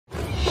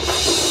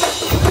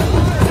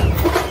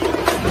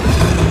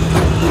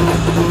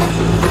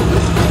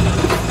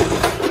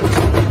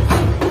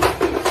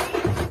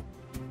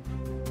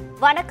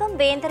வணக்கம்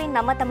வேந்தரின்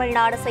நம்ம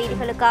தமிழ்நாடு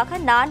செய்திகளுக்காக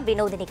நான்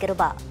வினோதினி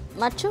கிருபா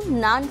மற்றும்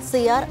நான்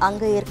சிஆர்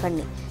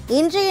அங்கையர்கண்ணி.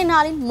 இன்றைய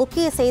நாளின்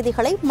முக்கிய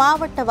செய்திகளை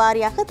மாவட்ட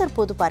வாரியாக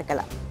தற்போது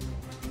பார்க்கலாம்.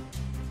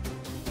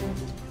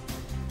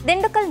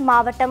 திண்டுக்கல்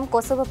மாவட்டம்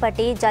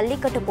கொசுவப்பட்டி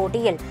ஜல்லிக்கட்டு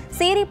போட்டியில்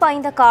சீறி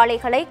பாய்ந்த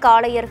காளைகளை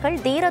காளையர்கள்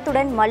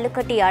தீரத்துடன்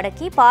மல்லுக்கட்டி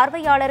அடக்கி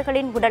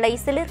பார்வையாளர்களின் உடலை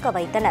சிலிர்க்க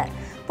வைத்தனர்.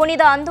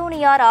 புனித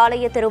அந்தோணியார்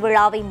ஆலய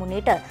திருவிழாவை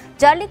முன்னிட்டு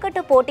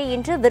ஜல்லிக்கட்டு போட்டி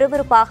இன்று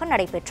விறுவிறுப்பாக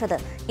நடைபெற்றது.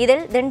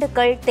 இதில்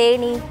திண்டுக்கல்,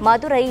 தேனி,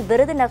 மதுரை,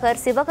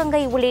 விருதுநகர்,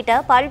 சிவகங்கை உள்ளிட்ட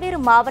பல்வேறு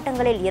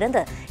மாவட்டங்களில்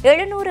இருந்து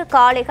 700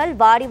 காளைகள்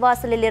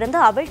வாடிவாசலில் இருந்து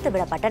அவிழ்த்து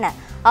விடப்பட்டன.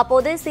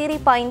 அப்போது சீறி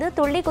பாய்ந்து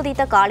துள்ளி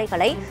குதித்த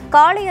காளைகளை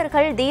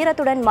காளையர்கள்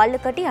தீரத்துடன்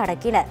மல்லுக்கட்டி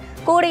அடக்கினர்.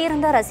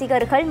 கூடியிருந்த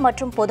ரசிகர்கள்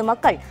மற்றும்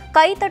பொதுமக்கள்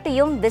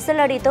கைத்தட்டியும்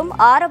விசிலடித்தும்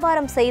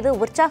ஆரவாரம் செய்து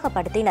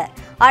உற்சாகப்படுத்தினர்.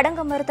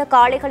 அடங்க மறுத்த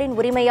காளைகளின்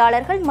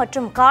உரிமையாளர்கள்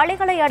மற்றும்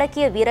காளைகளை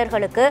அடக்கிய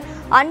வீரர்களுக்கு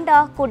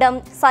அண்டா, குடம்,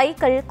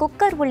 சைக்கிள்,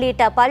 குக்கர்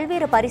உள்ளிட்ட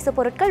பல்வேறு பரிசு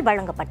பொருட்கள்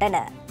வழங்கப்பட்டன.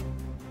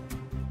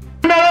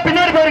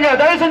 பின்னாடி பாருங்க,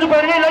 தயவு செஞ்சு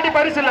பாருங்க, இல்லாட்டி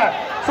பரிசு இல்ல.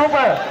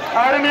 சூப்பர்,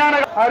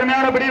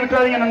 அருமையான பிடி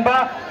விட்டுறாதீங்க நண்பா.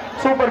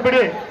 சூப்பர்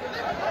பிடி,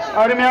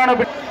 அருமையான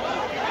பிடி,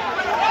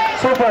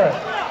 சூப்பர்.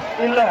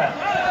 இல்ல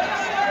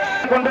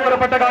கொண்டு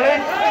வரப்பட்ட காலை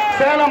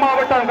சேலம்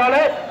மாவட்டம்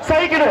காலை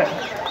சைக்கிள்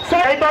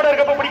கைத்தோட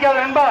இருக்கப்ப பிடிக்காத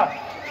நண்பா.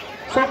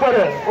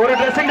 சூப்பர், ஒரு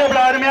ட்ரெஸ்ஸிங்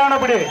டேபிள் அருமையான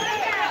பிடி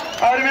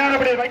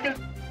வைக்கல்.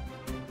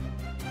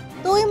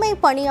 தூய்மை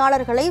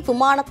பணியாளர்களை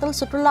விமானத்தில்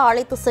சுற்றுலா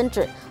அழைத்து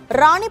சென்று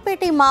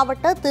ராணிப்பேட்டை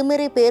மாவட்ட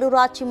திமிரி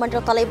பேரூராட்சி மன்ற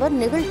தலைவர்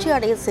நிகழ்ச்சி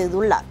அடைய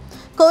செய்துள்ளார்.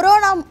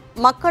 கொரோனா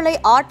மக்களை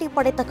ஆட்டி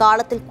படைத்த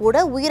காலத்தில் கூட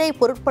உயிரை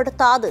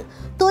பொருட்படுத்தாது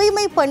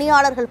தூய்மை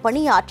பணியாளர்கள்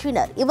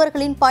பணியாற்றினர்.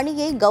 இவர்களின்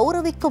பணியை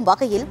கௌரவிக்கும்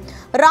வகையில்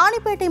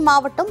ராணிப்பேட்டை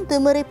மாவட்டம்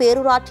திமிரி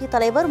பேரூராட்சி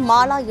தலைவர்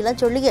மாலா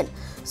இளஞ்சொல்லியன்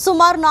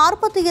சுமார்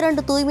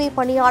 42 தூய்மை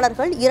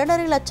பணியாளர்கள்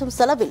 2.5 லட்சம்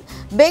செலவில்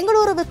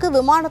பெங்களூருவுக்கு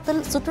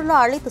விமானத்தில் சுற்றுலா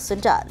அழைத்து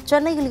சென்றார்.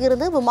 சென்னையில்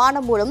இருந்து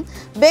விமானம் மூலம்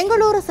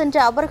பெங்களூரு சென்ற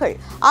அவர்கள்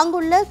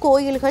அங்குள்ள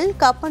கோயில்கள்,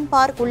 கப்பன்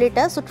பார்க்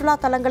உள்ளிட்ட சுற்றுலா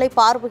தலங்களை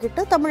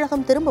பார்வையிட்டு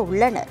தமிழகம் திரும்ப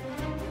உள்ளனர்.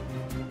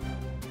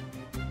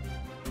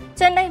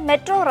 சென்னை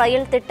மெட்ரோ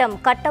ரயில் திட்டம்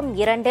கட்டம்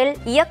 2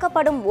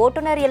 இயக்கப்படும்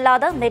ஓட்டுநர்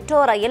இல்லாத மெட்ரோ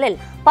ரயிலில்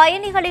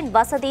பயணிகளின்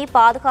வசதி,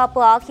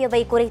 பாதுகாப்பு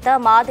ஆகியவை குறித்த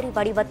மாதிரி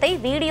வடிவத்தை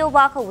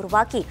வீடியோவாக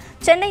உருவாக்கி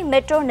சென்னை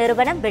மெட்ரோ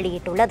நிறுவனம்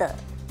வெளியிட்டுள்ளது.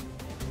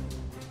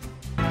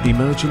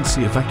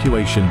 Emergency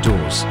evacuation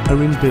doors are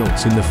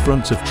inbuilt in the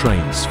front of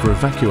trains for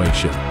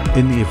evacuation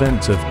in the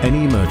event of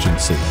any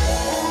emergency.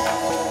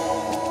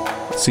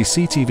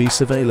 CCTV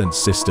surveillance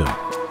system.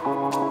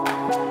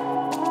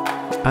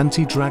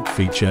 Anti-drag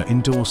feature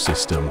indoor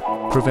system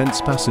prevents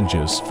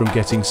passengers from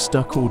getting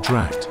stuck or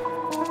dragged.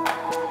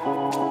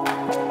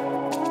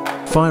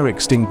 Fire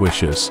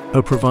extinguishers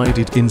are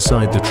provided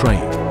inside the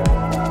train.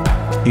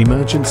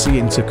 Emergency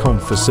intercom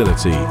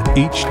facility,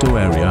 each door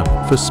area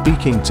for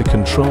speaking to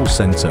control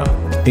center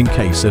in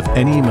case of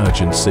any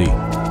emergency.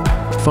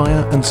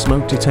 Fire and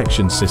smoke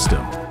detection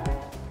system.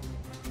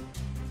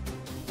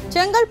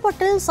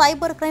 செங்கல்பட்டில்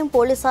cyber crime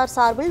போலீசார்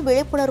சார்பில்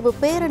விழிப்புணர்வு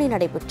பேரணி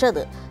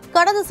நடைபெற்றது.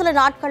 கடந்த சில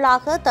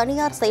நாட்களாக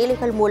தனியார்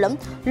செயலிகள் மூலம்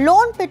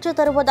லோன் பெற்று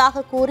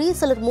தருவதாக கூறி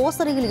சிலர்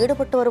மோசடியில்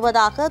ஈடுபட்டு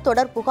வருவதாக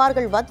தொடர்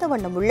புகார்கள் வந்த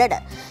வண்ணம் உள்ளன.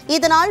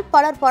 இதனால்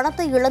பலர்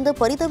பணத்தை இழந்து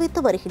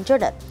பரிதவித்து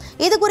வருகின்றனர்.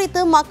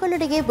 இதுகுறித்து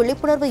மக்களிடையே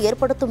விழிப்புணர்வு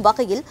ஏற்படுத்தும்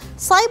வகையில்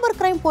சைபர்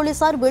கிரைம்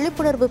போலீசார்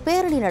விழிப்புணர்வு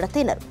பேரணி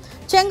நடத்தினர்.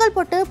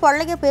 செங்கல்பட்டு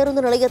பழைய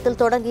பேருந்து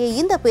நிலையத்தில் தொடங்கிய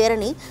இந்த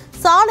பேரணி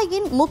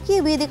சாலையின் முக்கிய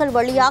வீதிகள்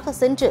வழியாக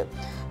சென்று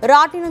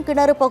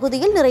ராட்டினங்கிணறு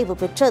பகுதியில் நிறைவு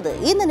பெற்றது.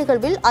 இந்த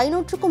நிகழ்வில்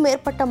 500க்கும்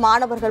மேற்பட்ட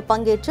மாணவர்கள்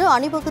பங்கேற்று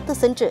அணிவகுத்து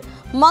சென்று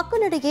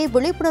மக்களிடையே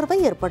விழிப்புணர்வை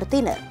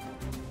ஏற்படுத்தினர்.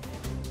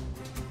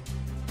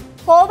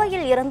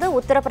 கோவையில் இருந்து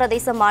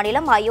உத்தரப்பிரதேச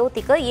மாநிலம்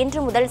அயோத்திக்கு இன்று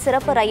முதல்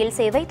சிறப்பு ரயில்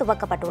சேவை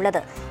துவக்கப்பட்டுள்ளது.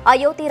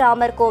 அயோத்தி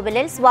ராமர்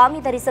கோவிலில் சுவாமி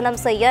தரிசனம்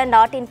செய்ய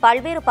நாட்டின்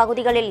பல்வேறு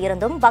பகுதிகளில்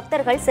இருந்தும்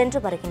பக்தர்கள் சென்று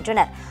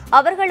வருகின்றனர்.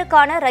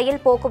 அவர்களுக்கான ரயில்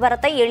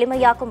போக்குவரத்தை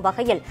எளிமையாக்கும்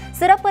வகையில்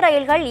சிறப்பு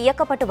ரயில்கள்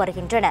இயக்கப்பட்டு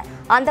வருகின்றன.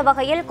 அந்த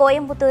வகையில்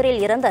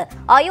கோயம்புத்தூரில் இருந்து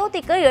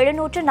அயோத்திக்கு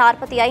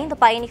 745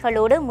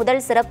 பயணிகளோடு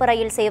முதல் சிறப்பு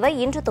ரயில் சேவை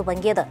இன்று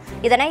துவங்கியது.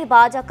 இதனை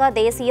பாஜக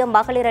தேசிய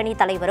மகளிர் அணி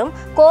தலைவரும்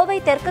கோவை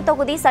தெற்கு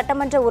தொகுதி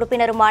சட்டமன்ற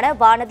உறுப்பினருமான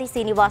வானதி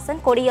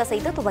சீனிவாசன் கொடியசைத்து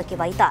துவக்கி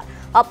வைத்தார்.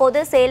 அப்போது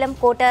சேலம்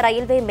கோட்ட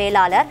ரயில்வே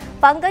மேலாளர்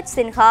பங்கஜ்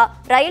சின்ஹா,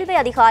 ரயில்வே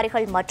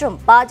அதிகாரிகள் மற்றும்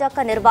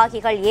பாஜக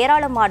நிர்வாகிகள்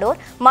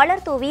ஏராளமானோர்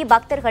மலர் தூவி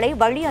பக்தர்களை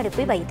வழி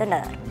அனுப்பி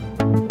வைத்தனர்.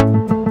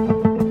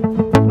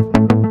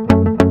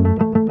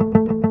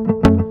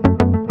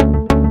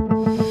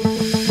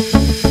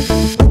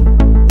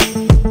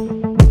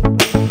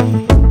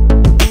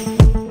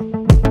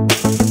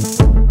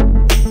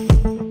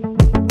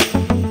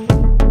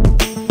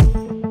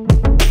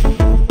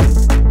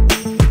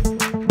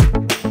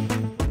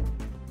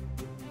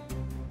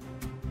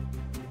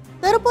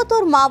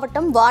 திருப்பத்தூர்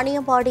மாவட்டம்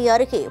வாணியம்பாடி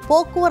அருகே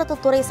போக்குவரத்து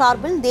துறை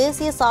சார்பில்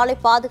தேசிய சாலை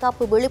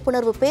பாதுகாப்பு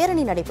விழிப்புணர்வு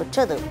பேரணி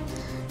நடைபெற்றது.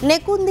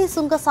 நெக்குந்தி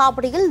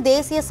சுங்கசாவடியில்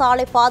தேசிய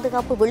சாலை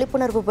பாதுகாப்பு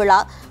விழிப்புணர்வு விழா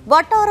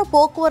வட்டார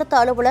போக்குவரத்து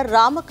அலுவலர்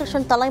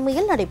ராமகிருஷ்ணன்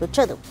தலைமையில்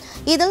நடைபெற்றது.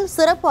 இதில்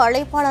சிறப்பு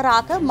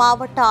அழைப்பாளராக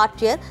மாவட்ட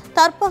ஆட்சியர்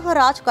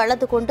தர்பகராஜ்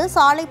கலந்து கொண்டு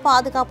சாலை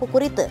பாதுகாப்பு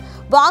குறித்து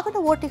வாகன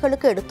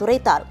ஓட்டிகளுக்கு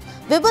எடுத்துரைத்தார்.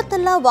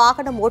 விபத்தில்லா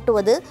வாகனம்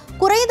ஓட்டுவது,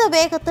 குறைந்த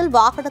வேகத்தில்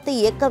வாகனத்தை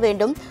இயக்க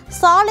வேண்டும்,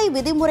 சாலை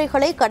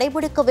விதிமுறைகளை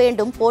கடைபிடிக்க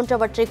வேண்டும்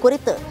போன்றவற்றை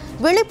குறித்து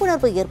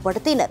விழிப்புணர்வு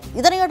ஏற்படுத்தினர்.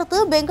 இதனையடுத்து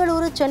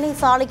பெங்களூரு சென்னை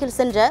சாலையில்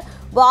சென்ற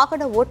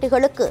வாகன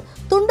ஓட்டிகளுக்கு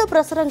துண்டு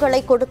பிரசுரங்களை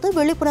கொடுத்து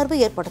விழிப்புணர்வு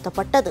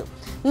ஏற்படுத்தப்பட்டது.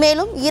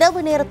 மேலும்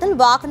இரவு நேரத்தில்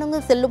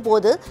வாகனங்கள் செல்லும்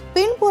போது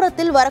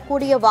பின்புறத்தில்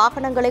வரக்கூடிய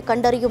வாகனங்களை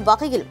கண்டறியும்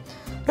வகையில்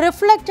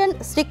ரிஃப்ளெக்ஷன்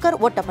ஸ்டிக்கர்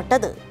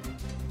ஒட்டப்பட்டது.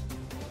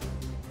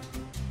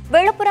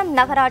 விழுப்புரம்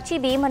நகராட்சி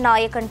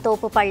பீமநாயக்கன்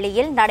தோப்பு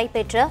பள்ளியில்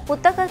நடைபெற்ற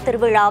புத்தக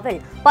திருவிழாவில்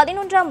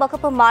 11ஆம்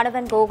வகுப்பு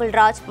மாணவன்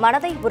கோகுல்ராஜ்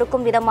மனதை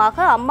உருக்கும்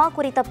விதமாக அம்மா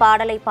குறித்த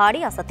பாடலை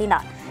பாடி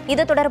அசத்தினார்.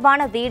 இது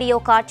தொடர்பான வீடியோ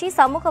காட்சி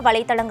சமூக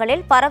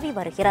வலைதளங்களில் பரவி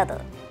வருகிறது.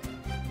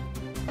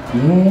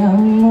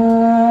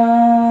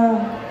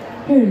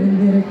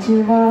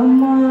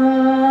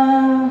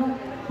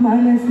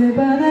 மனசு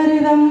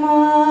பதறிதம்மா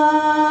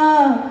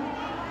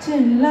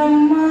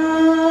செல்லம்மா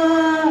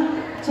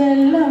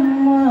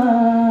செல்லம்மா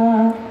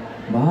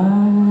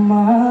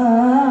வாம்மா.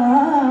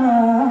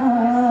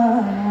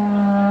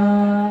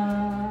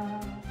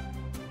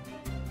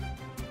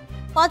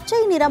 பச்சை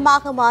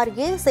நிறமாக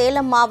மாறிய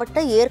சேலம் மாவட்ட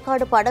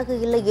ஏற்காடு படகு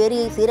இல்ல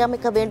ஏரியை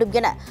சீரமைக்க வேண்டும்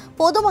என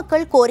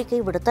பொதுமக்கள் கோரிக்கை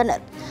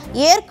விடுத்தனர்.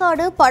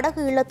 ஏற்காடு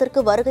படகு இல்லத்திற்கு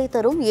வருகை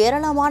தரும்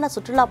ஏராளமான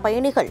சுற்றுலா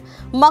பயணிகள்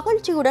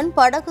மகிழ்ச்சியுடன்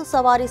படகு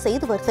சவாரி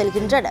செய்து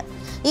செல்கின்றனர்.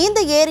 இந்த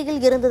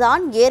ஏரியில்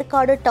இருந்துதான்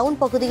ஏற்காடு டவுன்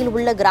பகுதியில்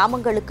உள்ள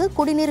கிராமங்களுக்கு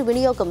குடிநீர்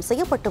விநியோகம்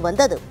செய்யப்பட்டு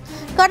வந்தது.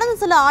 கடந்த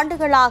சில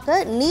ஆண்டுகளாக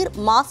நீர்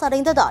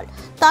மாசடைந்ததால்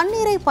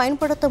தண்ணீரை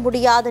பயன்படுத்த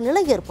முடியாத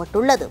நிலை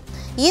ஏற்பட்டுள்ளது.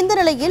 இந்த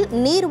நிலையில்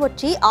நீர்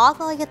வற்றி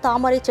ஆகாய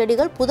தாமரை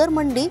செடிகள்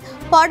புதர்மண்டி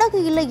படகு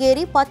இல்ல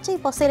ஏரி பச்சை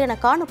பசேலென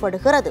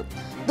காணப்படுகிறது.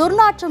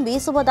 துர்நாற்றம்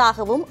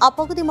வீசுவதாகவும்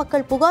அப்பகுதி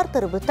மக்கள் புகார்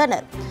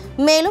தெரிவித்தனர்.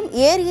 மேலும்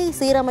ஏரியை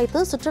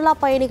சீரமைத்து சுற்றுலா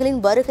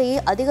பயணிகளின் வருகையை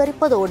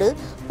அதிகரிப்பதோடு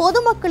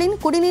பொதுமக்களின்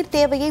குடிநீர்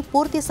தேவையை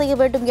பூர்த்தி செய்ய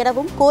வேண்டும்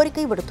எனவும்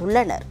கோரிக்கை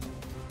விடுத்துள்ளனர்.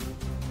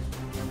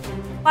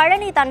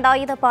 பழனி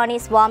தண்டாயுதபாணி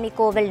சுவாமி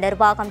கோவில்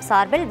நிர்வாகம்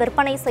சார்பில்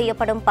விற்பனை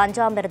செய்யப்படும்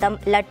பஞ்சாமிர்தம்,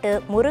 லட்டு,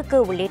 முறுக்கு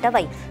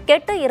உள்ளிட்டவை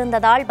கெட்டு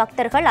இருந்ததால்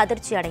பக்தர்கள்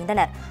அதிர்ச்சி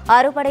அடைந்தனர்.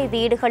 அறுபடை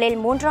வீடுகளில்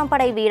 3ஆம்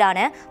படை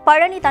வீடான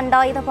பழனி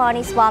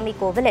தண்டாயுதபாணி சுவாமி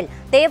கோவிலில்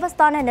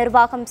தேவஸ்தான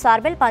நிர்வாகம்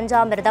சார்பில்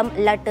பஞ்சாமிர்தம்,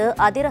 லட்டு,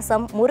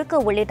 அதிரசம், முறுக்கு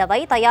உள்ளிட்டவை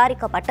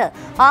தயாரிக்கப்பட்டு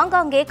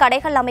ஆங்காங்கே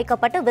கடைகள்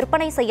அமைக்கப்பட்டு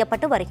விற்பனை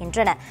செய்யப்பட்டு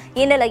வருகின்றன.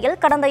 இந்நிலையில்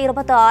கடந்த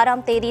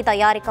 26ஆம் தேதி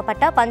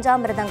தயாரிக்கப்பட்ட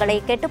பஞ்சாமிர்தங்களை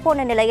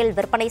கெட்டுப்போன நிலையில்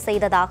விற்பனை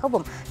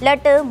செய்ததாகவும்,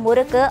 லட்டு,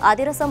 முறுக்கு,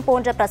 அதிரசம்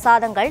போன்ற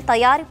பிரசாதங்கள்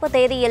தயாரிப்பு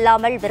தேதி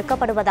இல்லாமல்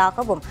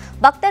விற்கப்படுவதாகவும்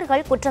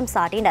பக்தர்கள் குற்றம்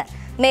சாட்டினர்.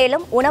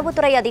 மேலும்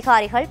உணவுத்துறை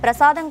அதிகாரிகள்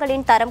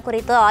பிரசாதங்களின் தரம்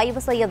குறித்து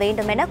ஆய்வு செய்ய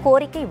வேண்டும் என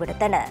கோரிக்கை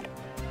விடுத்தனர்.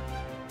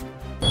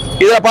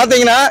 இதுல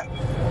பாத்தீங்கன்னா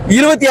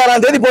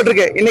 26ஆம் தேதி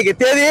போட்டிருக்கு, இன்னைக்கு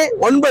தேதி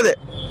 9.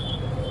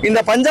 இந்த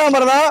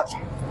பஞ்சாமிர்தம்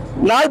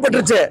நாள்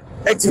பட்டுருச்சு,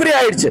 எக்ஸ்பிரி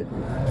ஆயிடுச்சு.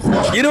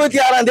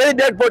 26ஆம் தேதி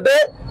டேட் போட்டு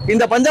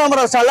இந்த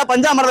பஞ்சாமிர்த ஸ்டால்ல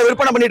பஞ்சாமிர்தம்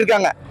விற்பனை பண்ணிட்டு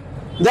இருக்காங்க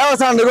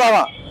தேவஸ்தான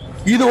நிர்வாகம்.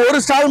 இது ஒரு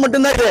ஸ்டால்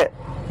மட்டும்தான்.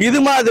 இது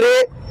மாதிரி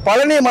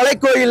பழனி மலை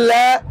கோயில்ல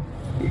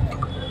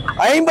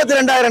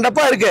 52,000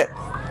 டப்பா இருக்கு.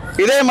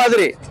 இதே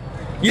மாதிரி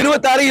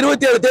 26,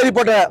 27 தேதி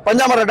போட்ட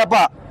பஞ்சாமிர்த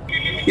டப்பா.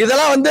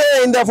 இதெல்லாம்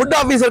இந்த ஃபுட்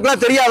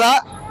ஆபீசருக்குலாம் தெரியாதா?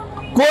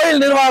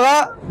 கோயில்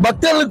நிர்வாகம்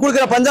பக்தர்களுக்கு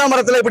கொடுக்கிற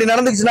பஞ்சாமிரத்துல இப்படி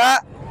நடந்துச்சுன்னா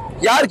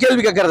யார்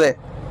கேள்வி கேட்கறது?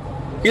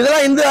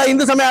 இதெல்லாம்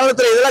இந்து சமய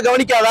அறநிலையத்துறை இதெல்லாம்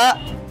கவனிக்காதா?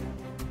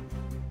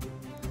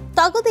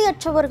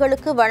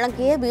 தகுதியற்றவர்களுக்கு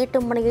வழங்கிய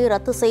வீட்டுமனையை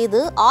ரத்து செய்து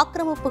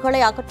ஆக்கிரமிப்புகளை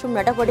அகற்றும்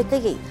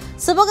நடவடிக்கையை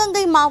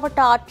சிவகங்கை மாவட்ட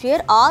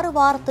ஆட்சியர் 6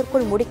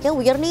 வாரத்திற்குள் முடிக்க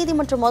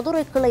உயர்நீதிமன்ற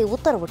மதுரை கிளை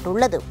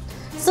உத்தரவிட்டுள்ளது.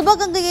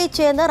 சிவகங்கையைச்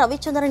சேர்ந்த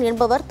ரவிச்சந்திரன்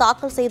என்பவர்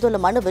தாக்கல் செய்துள்ள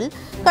மனுவில்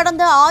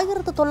கடந்த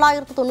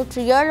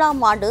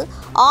 1997ஆம் ஆண்டு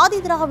ஆதி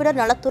திராவிடர்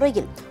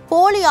நலத்துறையில்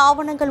போலி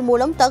ஆவணங்கள்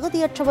மூலம்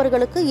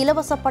தகுதியற்றவர்களுக்கு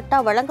இலவச பட்டா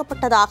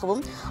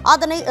வழங்கப்பட்டதாகவும்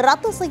அதனை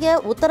ரத்து செய்ய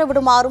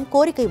உத்தரவிடுமாறும்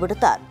கோரிக்கை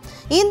விடுத்தார்.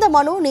 இந்த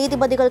மனு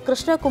நீதிபதிகள்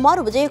கிருஷ்ணகுமார்,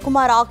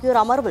 விஜயகுமார்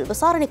ஆகியோர் அமர்வில்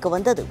விசாரணைக்கு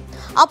வந்தது.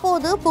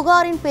 அப்போது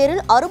புகாரின்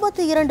பேரில்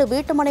 62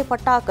 வீட்டுமனை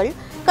பட்டாக்கள்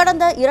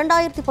கடந்த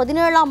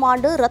 2017ஆம்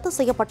ஆண்டு ரத்து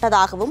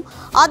செய்யப்பட்டதாகவும்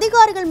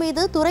அதிகாரிகள்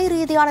மீது துறை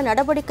ரீதியான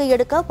நடவடிக்கை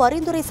எடுக்க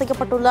பரிந்துரை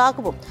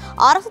செய்யப்பட்டுள்ளதாகவும்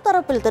அரசு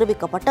தரப்பில்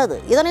தெரிவிக்கப்பட்டது.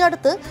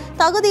 இதனையடுத்து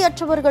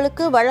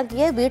தகுதியற்றவர்களுக்கு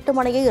வழங்கிய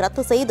வீட்டுமனையை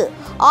ரத்து செய்து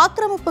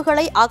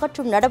ஆக்கிரமிப்புகளை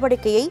அகற்றும்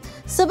நடவடிக்கையை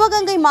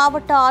சிவகங்கை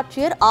மாவட்ட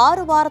ஆட்சியர்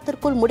 6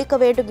 வாரத்திற்குள் முடிக்க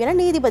வேண்டும் என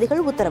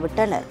நீதிபதிகள்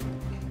உத்தரவிட்டனர்.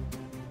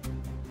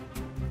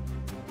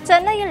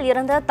 சென்னையில்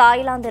இருந்து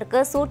தாய்லாந்திற்கு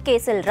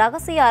சூட்கேஸில்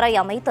ரகசிய அறை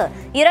அமைத்து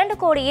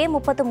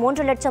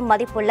 2,33,00,000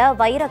 மதிப்புள்ள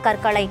வைர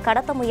கற்களை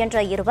கடத்த முயன்ற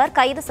இருவர்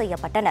கைது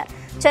செய்யப்பட்டனர்.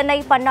 சென்னை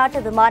பன்னாட்டு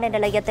விமான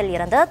நிலையத்தில்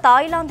இருந்து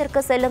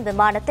தாய்லாந்திற்கு செல்லும்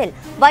விமானத்தில்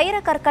வைர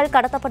கற்கள்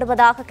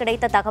கடத்தப்படுவதாக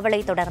கிடைத்த தகவலை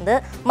தொடர்ந்து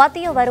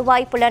மத்திய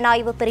வருவாய்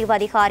புலனாய்வு பிரிவு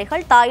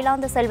அதிகாரிகள்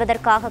தாய்லாந்து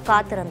செல்வதற்காக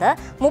காத்திருந்த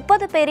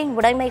 30 பேரின்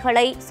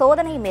உடைமைகளை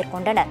சோதனை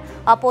மேற்கொண்டனர்.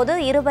 அப்போது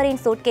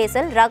இருவரின்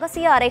சூட்கேஸில்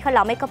ரகசிய அறைகள்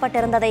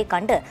அமைக்கப்பட்டிருந்ததை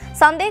கண்டு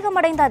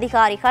சந்தேகமடைந்த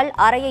அதிகாரிகள்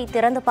அறையை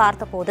திறந்து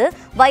பார்த்தபோது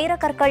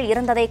வைரக்கற்கள்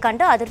இருந்ததை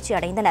கண்டு அதிர்ச்சி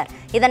அடைந்தனர்.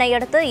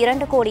 இதனையடுத்து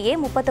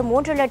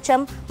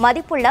 2,33,00,000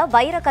 மதிப்புள்ள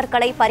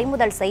வைரக்கற்களை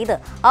பறிமுதல் செய்து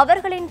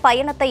அவர்களின்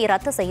பயணத்தை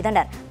ரத்து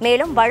செய்தனர்.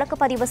 மேலும் வழக்கு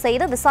பதிவு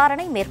செய்து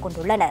விசாரணை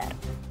மேற்கொண்டுள்ளனர்.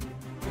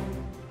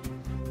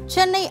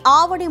 சென்னை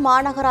ஆவடி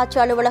மாநகராட்சி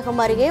அலுவலகம்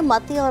அருகே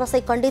மத்திய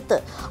அரசை கண்டித்து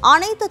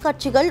அனைத்து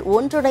கட்சிகள்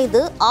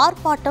ஒன்றிணைந்து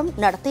ஆர்ப்பாட்டம்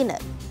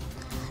நடத்தினர்.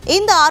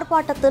 இந்த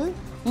ஆர்ப்பாட்டத்தில்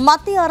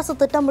மத்திய அரசு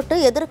திட்டமிட்டு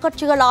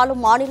எதிர்க்கட்சிகள்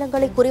ஆளும்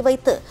மாநிலங்களை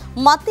குறிவைத்து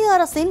மத்திய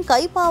அரசின்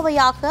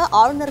கைப்பாவையாக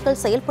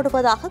ஆளுநர்கள்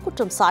செயல்படுவதாக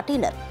குற்றம்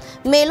சாட்டினர்.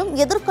 மேலும்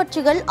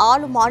எதிர்க்கட்சிகள்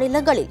ஆளும்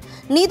மாநிலங்களில்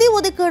நிதி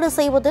ஒதுக்கீடு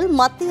செய்வதில்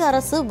மத்திய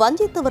அரசு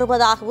வஞ்சித்து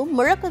வருவதாகவும்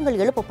முழக்கங்கள்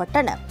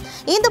எழுப்பப்பட்டன.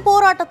 இந்த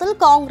போராட்டத்தில்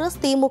காங்கிரஸ்,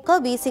 திமுக,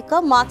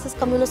 விசிக, மார்க்சிஸ்ட்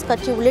கம்யூனிஸ்ட்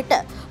கட்சி உள்ளிட்ட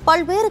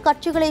பல்வேறு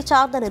கட்சிகளை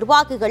சார்ந்த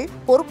நிர்வாகிகள்,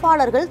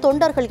 பொறுப்பாளர்கள்,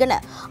 தொண்டர்கள் என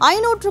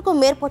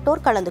 500க்கும்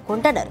மேற்பட்டோர் கலந்து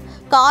கொண்டனர்.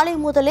 காலை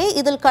முதலே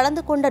இதில்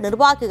கலந்து கொண்ட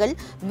நிர்வாகிகள்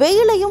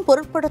வெயிலையும்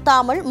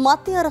பொருட்படுத்தாமல்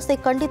மத்திய அரசை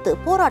கண்டித்து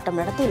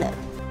போராட்டம் நடத்தினர்.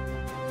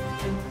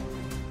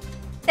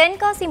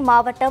 தென்காசி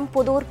மாவட்டம்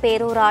புதூர்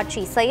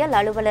பேரூராட்சி செயல்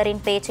அலுவலரின்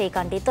பேச்சை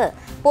கண்டித்து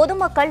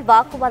பொதுமக்கள்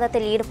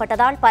வாக்குவாதத்தில்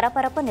ஈடுபட்டதால்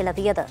பரபரப்பு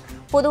நிலவியது.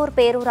 புதூர்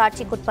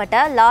பேரூராட்சிக்குட்பட்ட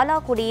லாலா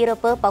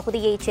குடியிருப்பு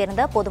பகுதியைச்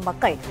சேர்ந்த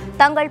பொதுமக்கள்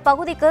தங்கள்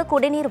பகுதிக்கு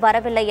குடிநீர்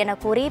வரவில்லை என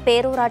கூறி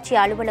பேரூராட்சி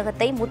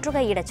அலுவலகத்தை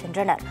முற்றுகையிடச்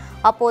சென்றனர்.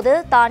 அப்போது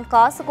தான்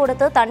காசு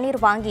கொடுத்து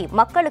தண்ணீர் வாங்கி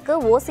மக்களுக்கு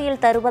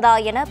ஓசியில் தருவதா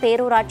என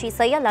பேரூராட்சி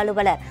செயல்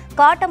அலுவலர்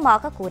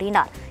காட்டமாக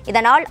கூறினார்.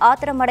 இதனால்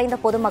ஆத்திரமடைந்த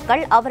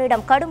பொதுமக்கள்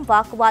அவரிடம் கடும்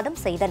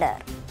வாக்குவாதம்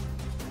செய்தனர்.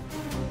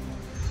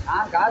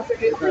 நான்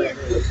காசுக்கு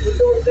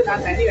துட்டு கொடுத்து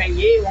நான் தண்ணி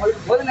வாங்கி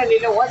உங்களுக்கு பொது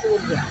நன்றியில் ஓசை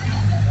கொடுக்குறேன்.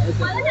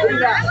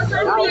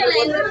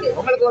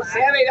 உங்களுக்கு ஒரு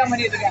சேவை தான்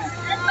பண்ணிட்டு இருக்கேன்.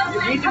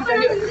 வீட்டுக்கு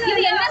தண்ணி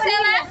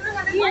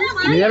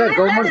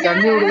கவர்மெண்ட்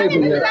தண்ணி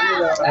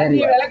தண்ணி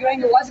விலைக்கு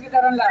வாங்கி ஓசிக்கு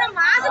தரோம்ல,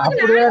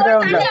 அப்படியே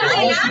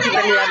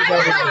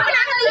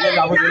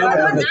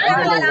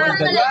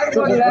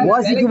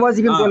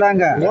ஓசிக்குன்னு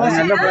சொல்லாங்க.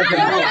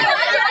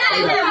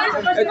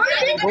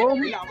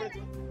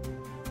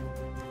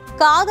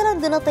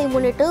 காதலர் தினத்தை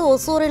முன்னிட்டு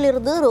ஒசூரில்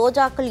இருந்து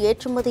ரோஜாக்கள்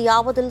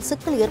ஏற்றுமதியாவதில்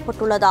சிக்கல்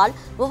ஏற்பட்டுள்ளதால்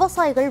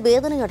விவசாயிகள்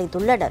வேதனை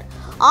அடைந்துள்ளனர்.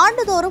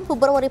 ஆண்டுதோறும்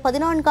பிப்ரவரி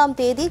 14ஆம்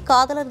தேதி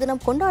காதலர்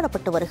தினம்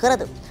கொண்டாடப்பட்டு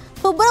வருகிறது.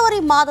 பிப்ரவரி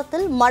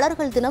மாதத்தில்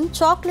மலர்கள் தினம்,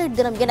 சாக்லேட்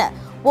தினம் என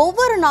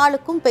ஒவ்வொரு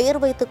நாளுக்கும் பெயர்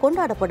வைத்து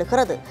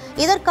கொண்டாடப்படுகிறது.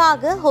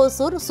 இதற்காக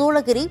ஒசூர்,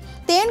 சூளகிரி,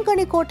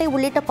 தேன்கனிக்கோட்டை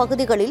உள்ளிட்ட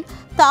பகுதிகளில்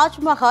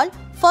தாஜ்மஹால்,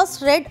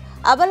 ஃபர்ஸ்ட் ரெட்,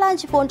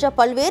 அவலாஞ்சி போன்ற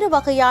பல்வேறு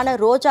வகையான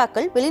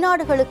ரோஜாக்கள்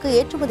வெளிநாடுகளுக்கு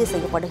ஏற்றுமதி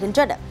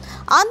செய்யப்படுகின்றன.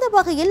 அந்த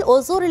வகையில்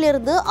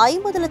ஒசூரிலிருந்து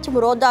 50 லட்சம்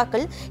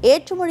ரோஜாக்கள்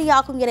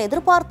ஏற்றுமதியாகும் என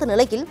எதிர்பார்த்த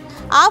நிலையில்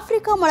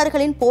ஆப்பிரிக்கா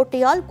மலர்களின்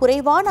போட்டியால்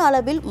குறைவான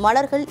அளவில்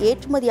மலர்கள்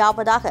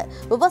ஏற்றுமதியாவதாக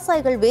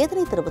விவசாயிகள்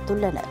வேதனை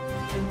தெரிவித்துள்ளனர்.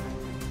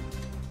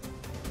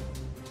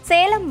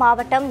 சேலம்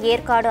மாவட்டம்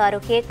ஏற்காடு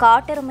அருகே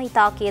காட்டெருமை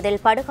தாக்கியதில்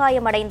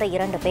படுகாயமடைந்த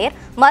 2 பேர்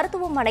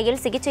மருத்துவமனையில்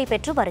சிகிச்சை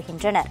பெற்று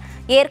வருகின்றனர்.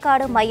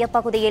 ஏற்காடு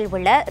மையப்பகுதியில்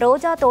உள்ள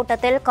ரோஜா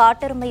தோட்டத்தில்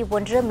காட்டெருமை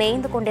ஒன்று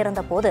மேய்ந்து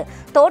கொண்டிருந்த போது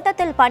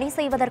தோட்டத்தில் பணி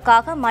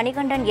செய்வதற்காக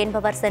மணிகண்டன்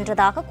என்பவர்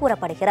சென்றதாக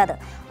கூறப்படுகிறது.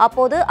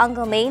 அப்போது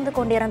அங்கு மேய்ந்து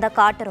கொண்டிருந்த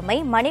காட்டெருமை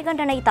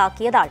மணிகண்டனை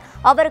தாக்கியதால்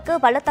அவருக்கு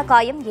பலத்த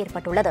காயம்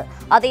ஏற்பட்டுள்ளது.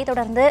 அதைத்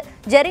தொடர்ந்து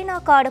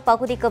ஜெரினாக்காடு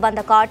பகுதிக்கு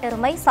வந்த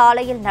காட்டெருமை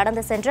சாலையில்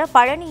நடந்து சென்ற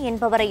பழனி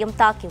என்பவரையும்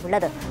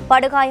தாக்கியுள்ளது.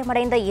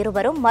 படுகாயமடைந்த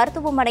இருவரும்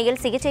மருத்துவமனையில்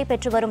சிகிச்சை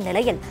பெற்று வரும்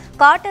நிலையில்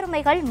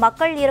காட்டெருமைகள்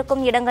மக்கள்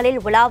இருக்கும் இடங்களில்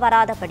உலா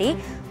வராதபடி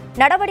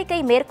நடவடிக்கை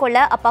மேற்கொள்ள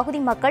அப்பகுதி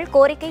மக்கள்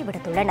கோரிக்கை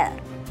விடுத்துள்ளனர்.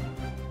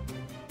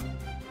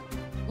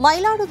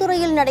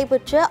 மயிலாடுதுறையில்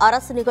நடைபெற்ற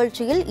அரசு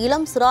நிகழ்ச்சியில்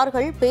இளம்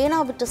சிறார்கள் பேனா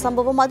விற்ற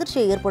சம்பவம்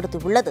அதிர்ச்சியை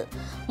ஏற்படுத்தியுள்ளது.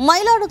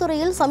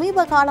 மயிலாடுதுறையில்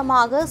சமீப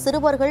காலமாக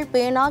சிறுவர்கள்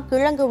பேனா,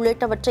 கிழங்கு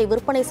உள்ளிட்டவற்றை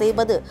விற்பனை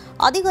செய்வது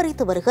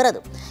அதிகரித்து வருகிறது.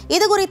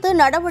 இதுகுறித்து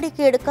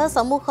நடவடிக்கை எடுக்க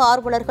சமூக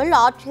ஆர்வலர்கள்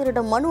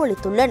ஆட்சியரிடம் மனு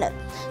அளித்துள்ளனர்.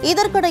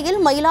 இதற்கிடையில்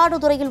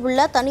மயிலாடுதுறையில்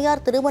உள்ள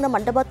தனியார் திருமண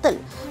மண்டபத்தில்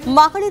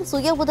மகளிர்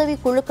சுய உதவி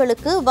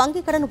குழுக்களுக்கு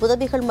வங்கிக் கடன்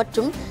உதவிகள்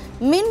மற்றும்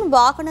மின்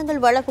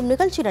வாகனங்கள் வழங்கும்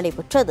நிகழ்ச்சி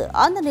நடைபெற்றது.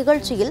 அந்த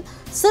நிகழ்ச்சியில்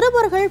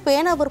சிறுவர்கள்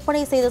பேனா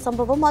விற்பனை செய்த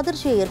சம்பவம்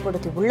அதிர்ச்சியை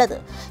ஏற்படுத்தியுள்ளது.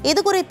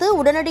 இதுகுறித்து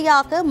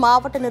உடனடியாக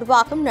மாவட்ட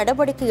நிர்வாகம்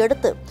நடவடிக்கை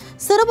எடுத்து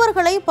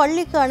சிறுவர்களை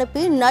பள்ளிக்கு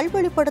அனுப்பி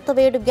நல்வழிப்படுத்த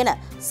வேண்டும் என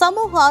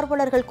சமூக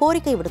ஆர்வலர்கள்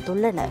கோரிக்கை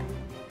விடுத்துள்ளனர்.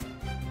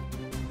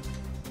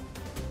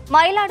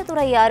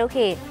 மயிலாடுதுறை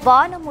அருகே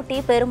வானமுட்டி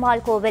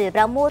பெருமாள் கோவில்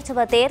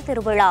பிரம்மோற்சவ தேர்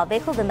திருவிழா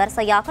வெகு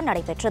விமர்சையாக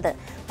நடைபெற்றது.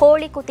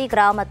 கோழிக்குத்தி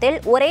கிராமத்தில்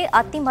ஒரே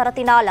அத்தி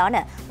மரத்தினால்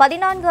ஆன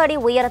 14 அடி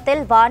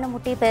உயரத்தில்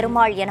வானமுட்டி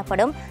பெருமாள்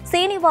எனப்படும்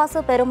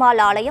சீனிவாச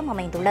பெருமாள் ஆலயம்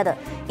அமைந்துள்ளது.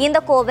 இந்த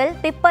கோவில்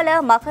பிப்பல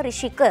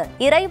மகரிஷிக்கு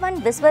இறைவன்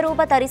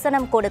விஸ்வரூப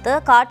தரிசனம் கொடுத்து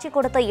காட்சி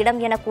கொடுத்த இடம்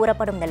என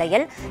கூறப்படும்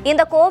நிலையில்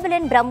இந்த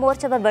கோவிலின்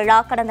பிரம்மோற்சவ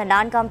விழா கடந்த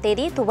 4ஆம்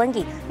தேதி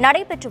துவங்கி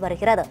நடைபெற்று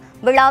வருகிறது.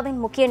 விழாவின்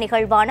முக்கிய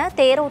நிகழ்வான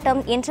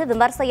தேரோட்டம் இன்று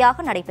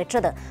விமர்சையாக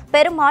நடைபெற்றது.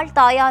 பெருமாள்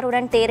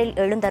தாயாருடன் தேரில்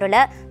எழுந்தருள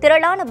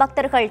திரளான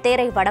பக்தர்கள்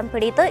தேரை வடம்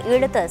பிடித்து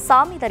இழுத்து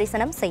சாமி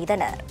தரிசனம்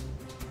செய்தனர்.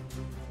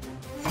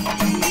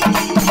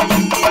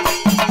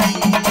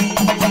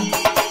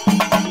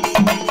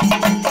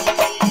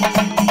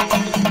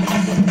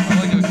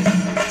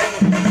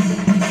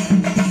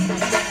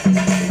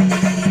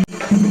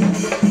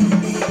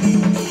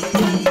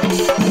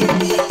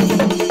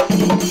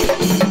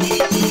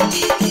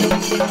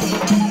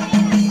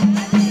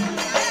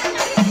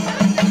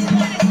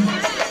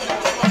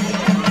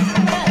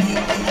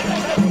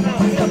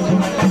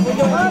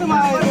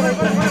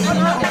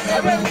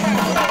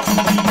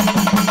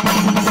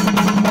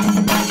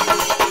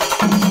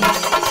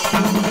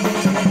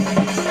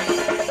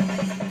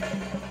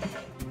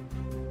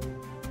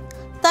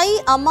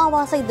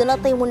 அமாவாசை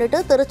தினத்தை முன்னிட்டு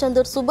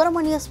திருச்செந்தூர்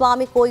சுப்பிரமணிய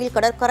சுவாமி கோயில்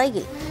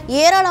கடற்கரையில்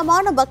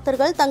ஏராளமான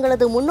பக்தர்கள்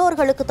தங்களது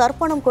முன்னோர்களுக்கு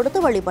தர்ப்பணம் கொடுத்து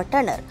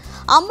வழிபட்டனர்.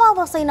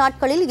 அமாவாசை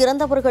நாட்களில்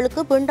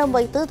இறந்தவர்களுக்கு பிண்டம்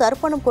வைத்து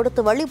தர்ப்பணம்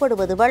கொடுத்து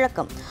வழிபடுவது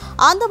வழக்கம்.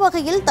 அந்த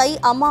வகையில் தை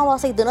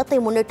அமாவாசை தினத்தை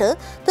முன்னிட்டு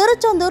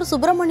திருச்செந்தூர்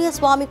சுப்பிரமணிய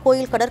சுவாமி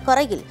கோயில்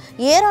கடற்கரையில்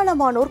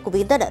ஏராளமானோர்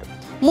குவிந்தனர்.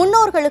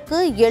 முன்னோர்களுக்கு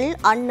எள்,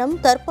 அன்னம்,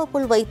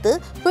 தர்ப்பப்புல் வைத்து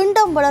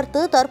பிண்டம்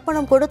வளர்த்து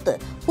தர்ப்பணம் கொடுத்து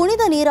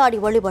புனித நீராடி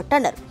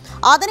வழிபட்டனர்.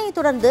 அதனைத்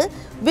தொடர்ந்து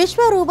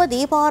விஸ்வரூப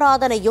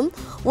தீபாராதனையும்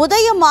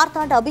உதய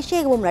மார்த்தாண்ட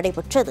அபிஷேகமும்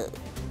நடைபெற்றது.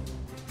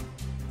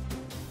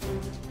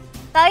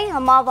 தை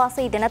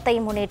அமாவாசை தினத்தை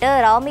முன்னிட்டு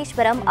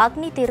ராமேஸ்வரம்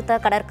அக்னி தீர்த்த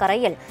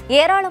கடற்கரையில்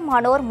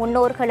ஏராளமானோர்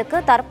முன்னோர்களுக்கு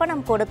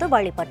தர்ப்பணம் கொடுத்து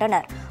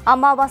வழிபட்டனர்.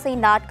 அமாவாசை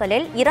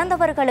நாட்களில்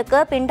இறந்தவர்களுக்கு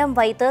பிண்டம்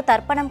வைத்து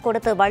தர்ப்பணம்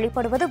கொடுத்து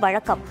வழிபடுவது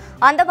வழக்கம்.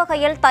 அந்த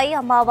வகையில் தை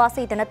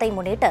அமாவாசை தினத்தை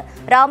முன்னிட்டு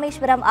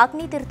ராமேஸ்வரம்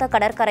அக்னி தீர்த்த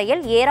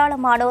கடற்கரையில்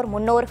ஏராளமானோர்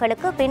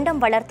முன்னோர்களுக்கு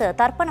பிண்டம் வளர்த்து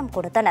தர்ப்பணம்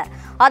கொடுத்தனர்.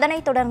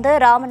 அதனைத் தொடர்ந்து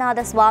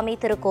ராமநாத சுவாமி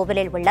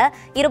திருக்கோவிலில் உள்ள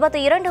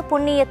 22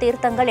 புண்ணிய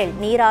தீர்த்தங்களில்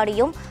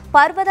நீராடியும்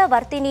பர்வத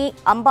வர்த்தினி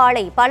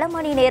அம்பாளை பல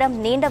மணி நேரம்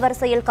நீண்ட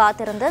வரிசையில்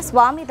காத்திருந்து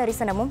சுவாமி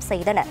தரிசனமும்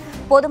செய்தனர்.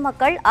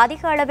 பொதுமக்கள்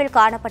அதிக அளவில்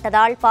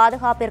காணப்பட்டதால்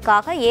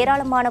பாதுகாப்பிற்காக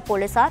ஏராளமான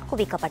போலீசார்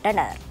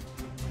குவிக்கப்பட்டனர்.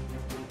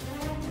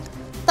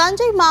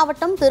 தஞ்சை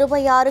மாவட்டம்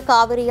திருவையாறு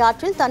காவிரி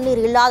ஆற்றில்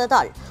தண்ணீர்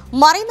இல்லாததால்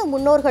மறைந்த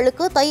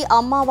முன்னோர்களுக்கு தை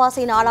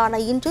அமாவாசை நாளான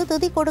இன்று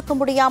திதி கொடுக்க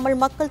முடியாமல்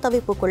மக்கள்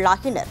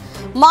தவிப்புக்குள்ளாகினர்.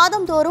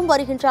 மாதந்தோறும்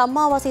வருகின்ற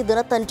அமாவாசை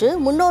தினத்தன்று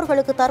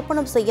முன்னோர்களுக்கு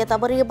தர்ப்பணம் செய்ய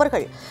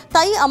தவறியவர்கள்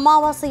தை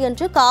அமாவாசை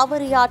அன்று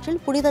காவிரி ஆற்றில்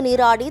புனித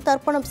நீராடி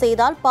தர்ப்பணம்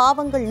செய்தால்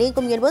பாவங்கள்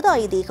நீங்கும் என்பது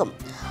ஐதீகம்.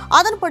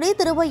 அதன்படி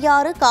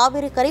திருவையாறு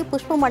காவிரிக்கரை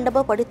புஷ்ப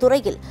மண்டப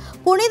படித்துறையில்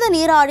புனித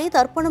நீராடி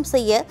தர்ப்பணம்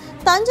செய்ய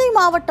தஞ்சை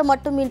மாவட்டம்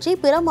மட்டுமின்றி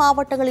பிற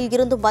மாவட்டங்களில்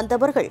இருந்து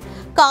வந்தவர்கள்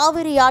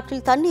காவிரி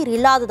ஆற்றில் தண்ணீர்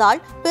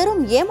இல்லாததால்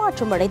பெரும்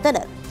ஏமாற்றம்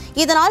அடைந்தனர்.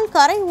 இதனால்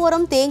கரை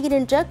ஓரம் தேங்கி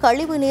நின்ற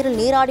கழிவு நீரில்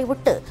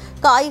நீராடிவிட்டு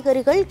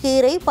காய்கறிகள்,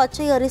 கீரை,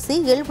 பச்சை அரிசி,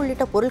 எள்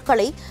உள்ளிட்ட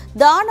பொருட்களை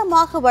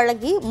தானமாக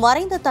வழங்கி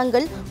மறைந்த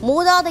தங்கள்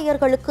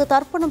மூதாதையர்களுக்கு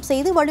தர்ப்பணம்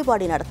செய்து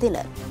வழிபாடு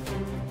நடத்தினர்.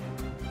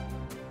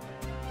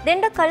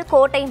 திண்டுக்கல்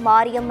கோட்டை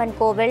மாரியம்மன்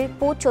கோவில்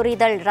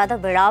பூச்சொரிதல் ரத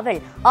விழாவில்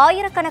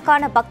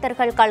ஆயிரக்கணக்கான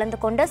பக்தர்கள் கலந்து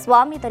கொண்டு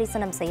சுவாமி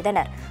தரிசனம்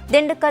செய்தனர்.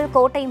 திண்டுக்கல்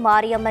கோட்டை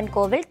மாரியம்மன்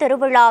கோவில்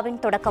திருவிழாவின்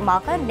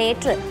தொடக்கமாக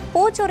நேற்று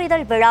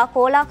பூச்சொரிதல் விழா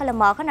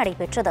கோலாகலமாக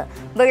நடைபெற்றது.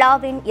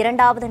 விழாவின்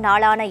 2வது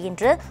நாளான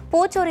இன்று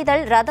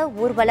பூச்சொரிதல் ரத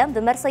ஊர்வலம்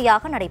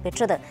விமர்சையாக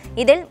நடைபெற்றது.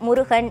 இதில்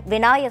முருகன்,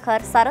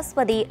 விநாயகர்,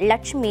 சரஸ்வதி,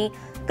 லட்சுமி,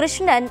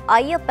 கிருஷ்ணன்,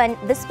 ஐயப்பன்,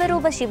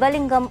 விஸ்வரூப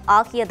சிவலிங்கம்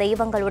ஆகிய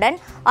தெய்வங்களுடன்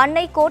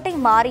அன்னை கோட்டை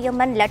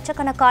மாரியம்மன்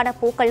லட்சக்கணக்கான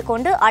பூக்கள்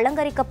கொண்டு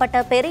அலங்கரிக்கப்பட்ட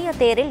பெரிய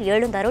தேரில்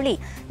எழுந்தருளி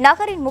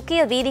நகரின்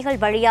முக்கிய வீதிகள்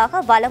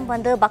வழியாக வலம்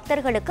வந்து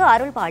பக்தர்களுக்கு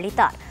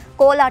அருள்பாலித்தார்.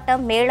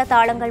 கோலாட்டம்,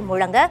 மேளதாளங்கள்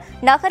முழங்க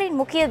நகரின்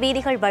முக்கிய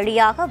வீதிகள்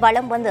வழியாக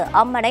வலம் வந்து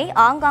அம்மனை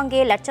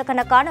ஆங்காங்கே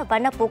லட்சக்கணக்கான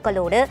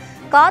வண்ணப்பூக்களோடு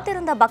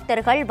காத்திருந்த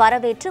பக்தர்கள்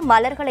வரவேற்று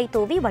மலர்களை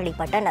தூவி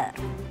வழிபட்டனர்.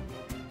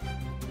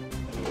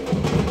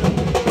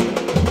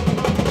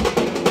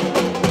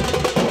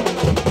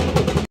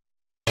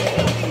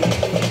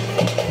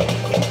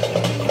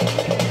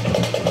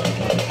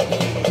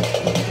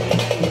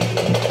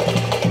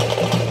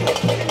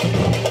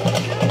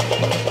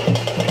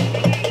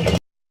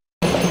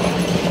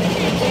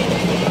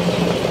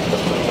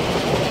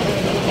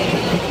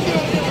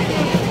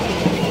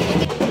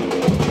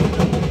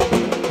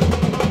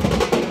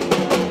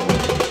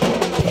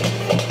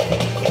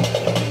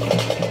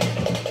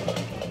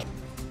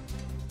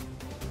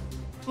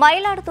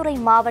 மயிலாடுதுறை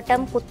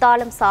மாவட்டம்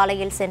குத்தாலம்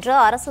சாலையில் சென்ற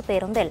அரசு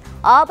பேருந்தில்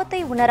ஆபத்தை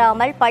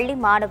உணராமல் பள்ளி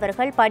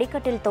மாணவர்கள்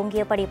படிக்கட்டில்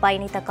தொங்கியபடி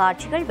பயணித்த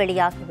காட்சிகள்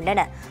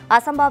வெளியாகியுள்ளன.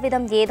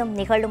 அசம்பாவிதம் ஏதும்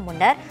நிகழும்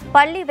முன்னர்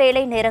பள்ளி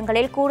வேலை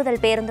நேரங்களில்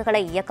கூடுதல்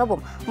பேருந்துகளை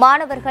இயக்கவும்,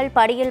 மாணவர்கள்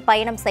படியில்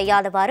பயணம்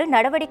செய்யாதவாறு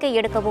நடவடிக்கை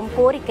எடுக்கவும்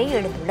கோரிக்கை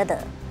எழுந்துள்ளது.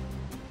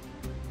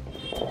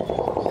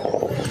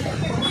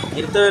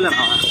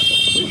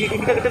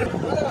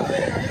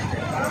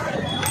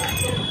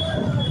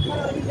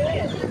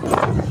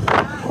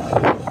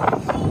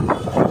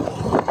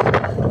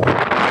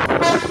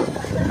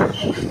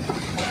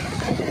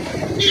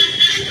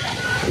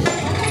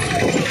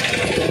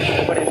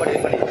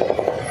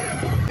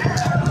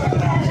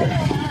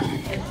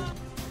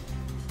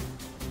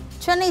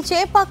 சென்னை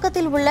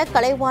சேப்பாக்கத்தில் உள்ள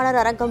கலைவாணர்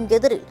அரங்கம்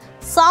எதிரில்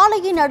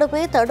சாலையின்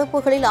நடுவே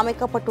தடுப்புகளில்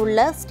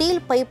அமைக்கப்பட்டுள்ள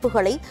ஸ்டீல்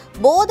பைப்புகளை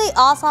போதை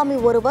ஆசாமி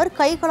ஒருவர்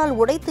கைகளால்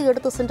உடைத்து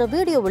எடுத்து சென்ற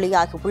வீடியோ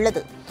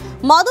வெளியாகியுள்ளது.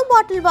 மது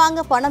பாட்டில்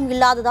வாங்க பணம்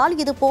இல்லாததால்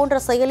இது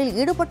போன்ற செயலில்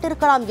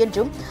ஈடுபட்டிருக்கலாம்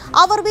என்றும்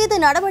அவர் மீது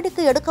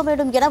நடவடிக்கை எடுக்க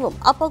வேண்டும் எனவும்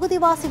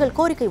அப்பகுதிவாசிகள்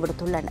கோரிக்கை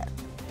விடுத்துள்ளனர்.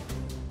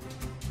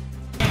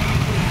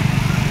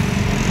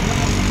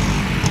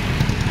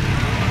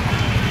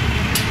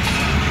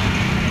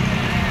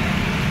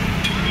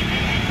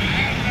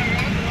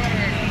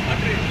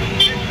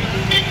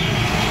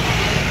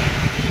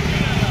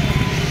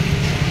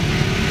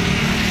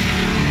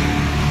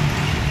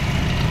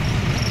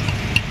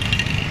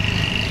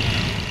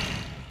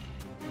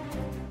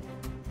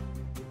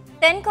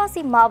 தென்காசி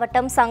தென்காசி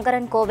மாவட்டம்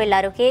சங்கரன்கோவில்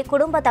அருகே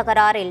குடும்ப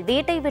தகராறில்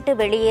வீட்டை விட்டு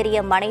வெளியேறிய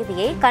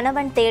மனைவியை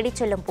கணவன் தேடிச்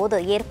செல்லும் போது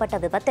ஏற்பட்ட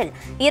விபத்தில்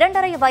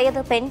 2.5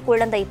 வயது பெண்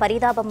குழந்தை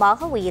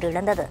பரிதாபமாக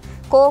உயிரிழந்தது.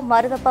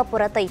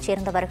 மருதப்பபுரத்தைச்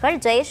சேர்ந்தவர்கள்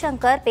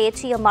ஜெயசங்கர்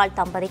பேச்சியம்மாள்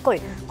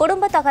தம்பதிக்குள்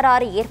குடும்ப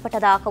தகராறு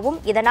ஏற்பட்டதாகவும்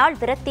இதனால்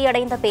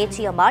விரக்தியடைந்த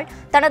பேச்சியம்மாள்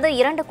தனது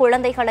 2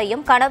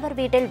 குழந்தைகளையும் கணவர்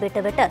வீட்டில்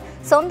விட்டுவிட்டு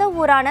சொந்த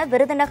ஊரான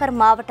விருதுநகர்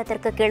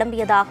மாவட்டத்திற்கு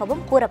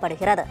கிளம்பியதாகவும்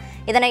கூறப்படுகிறது.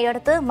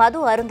 இதனையடுத்து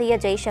மது அருந்திய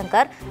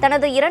ஜெய்சங்கர்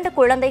தனது 2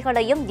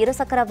 குழந்தைகளையும்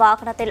இருசக்கர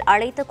வாகனத்தில்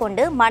அழைத்துக்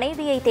கொண்டு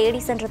மனைவியை தேடி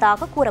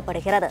சென்றதாக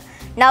கூறப்படுகிறது.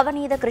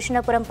 நவநீத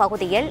கிருஷ்ணபுரம்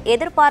பகுதியில்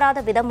எதிர்பாராத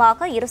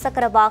விதமாக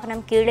இருசக்கர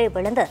வாகனம் கீழே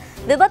விழுந்து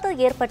விபத்து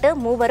ஏற்பட்டு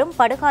மூவரும்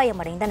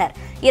படுகாயமடைந்தனர்.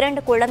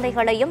 2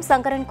 குழந்தைகளையும்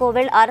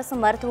சங்கரன்கோவில் அரசு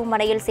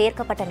மருத்துவமனையில்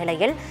சேர்க்கப்பட்ட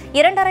நிலையில்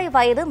 2.5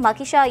 வயது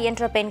மகிஷா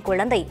என்ற பெண்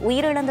குழந்தை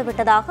உயிரிழந்து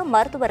விட்டதாக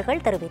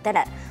மருத்துவர்கள்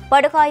தெரிவித்தனர்.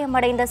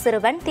 படுகாயமடைந்த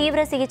சிறுவன்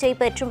தீவிர சிகிச்சை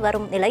பெற்று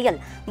வரும் நிலையில்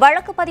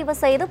வழக்கு பதிவு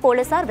செய்து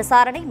போலீசார்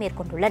விசாரணை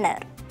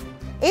மேற்கொண்டுள்ளனர்.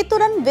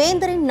 இத்துடன்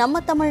வேந்தரின் நம்ம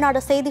தமிழ்நாடு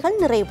செய்திகள்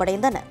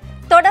நிறைவடைந்தன.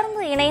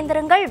 தொடர்ந்து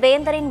இணைந்திருங்கள்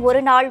வேந்தரின்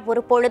ஒரு நாள்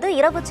ஒரு பொழுது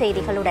இரவு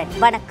செய்திகளுடன்.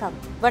 வணக்கம்.